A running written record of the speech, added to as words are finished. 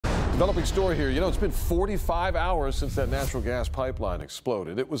Developing story here. You know, it's been 45 hours since that natural gas pipeline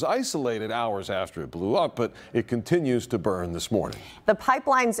exploded. It was isolated hours after it blew up, but it continues to burn this morning. The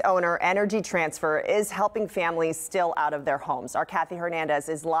pipeline's owner, Energy Transfer, is helping families still out of their homes. Our Kathy Hernandez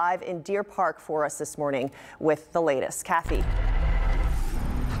is live in Deer Park for us this morning with the latest. Kathy.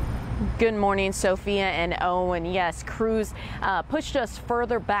 Good morning, Sophia and Owen. Yes, crews pushed us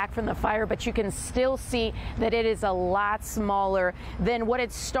further back from the fire, but you can still see that it is a lot smaller than what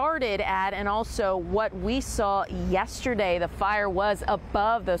it started at, and also what we saw yesterday. The fire was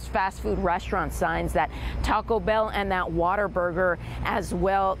above those fast food restaurant signs, that Taco Bell and that Whataburger as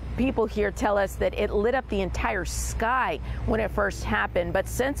well. People here tell us that it lit up the entire sky when it first happened, but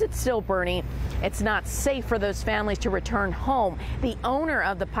since it's still burning, it's not safe for those families to return home. The owner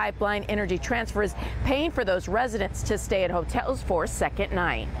of the pipeline, Energy Transfer, is paying for those residents to stay at hotels for a second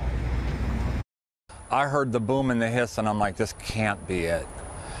night. I heard the boom and the hiss, and I'm like, this can't be it.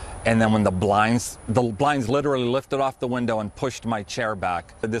 And then when the blinds literally lifted off the window and pushed my chair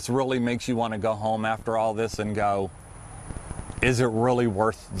back. This really makes you want to go home after all this and go, is it really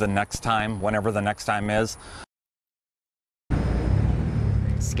worth the next time, whenever the next time is?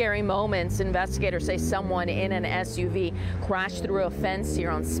 Scary moments. Investigators say someone in an SUV crashed through a fence here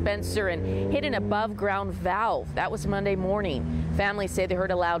on Spencer and hit an above-ground valve. That was Monday morning. Families say they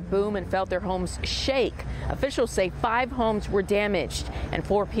heard a loud boom and felt their homes shake. Officials say 5 homes were damaged and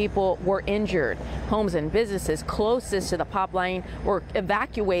 4 people were injured. Homes and businesses closest to the pipeline were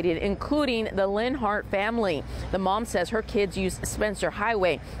evacuated, including the Linhart family. The mom says her kids use Spencer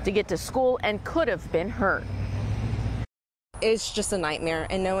Highway to get to school and could have been hurt. It's just a nightmare,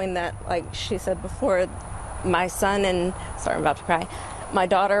 and knowing that, like she said before, my son and, sorry, I'm about to cry, my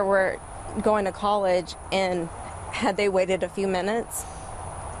daughter were going to college, and had they waited a few minutes,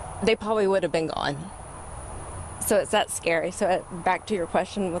 they probably would have been gone. So it's that scary. So back to your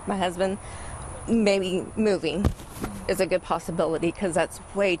question with my husband, maybe moving is a good possibility because that's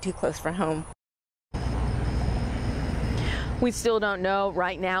way too close for home. We still don't know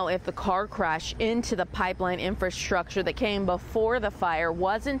right now if the car crash into the pipeline infrastructure that came before the fire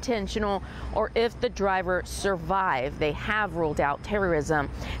was intentional or if the driver survived. They have ruled out terrorism.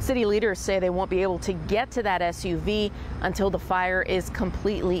 City leaders say they won't be able to get to that SUV until the fire is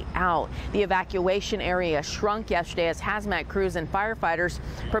completely out. The evacuation area shrunk yesterday as hazmat crews and firefighters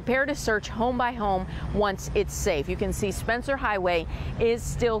prepare to search home by home once it's safe. You can see Spencer Highway is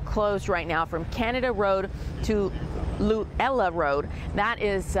still closed right now from Canada Road to Luella Road. That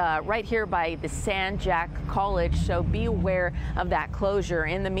is right here by the San Jac College, so be aware of that closure.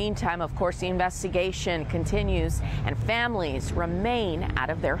 In the meantime, of course, the investigation continues and families remain out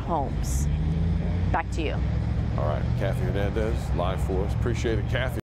of their homes. Back to you. All right, Kathy Hernandez, live for us. Appreciate it, Kathy.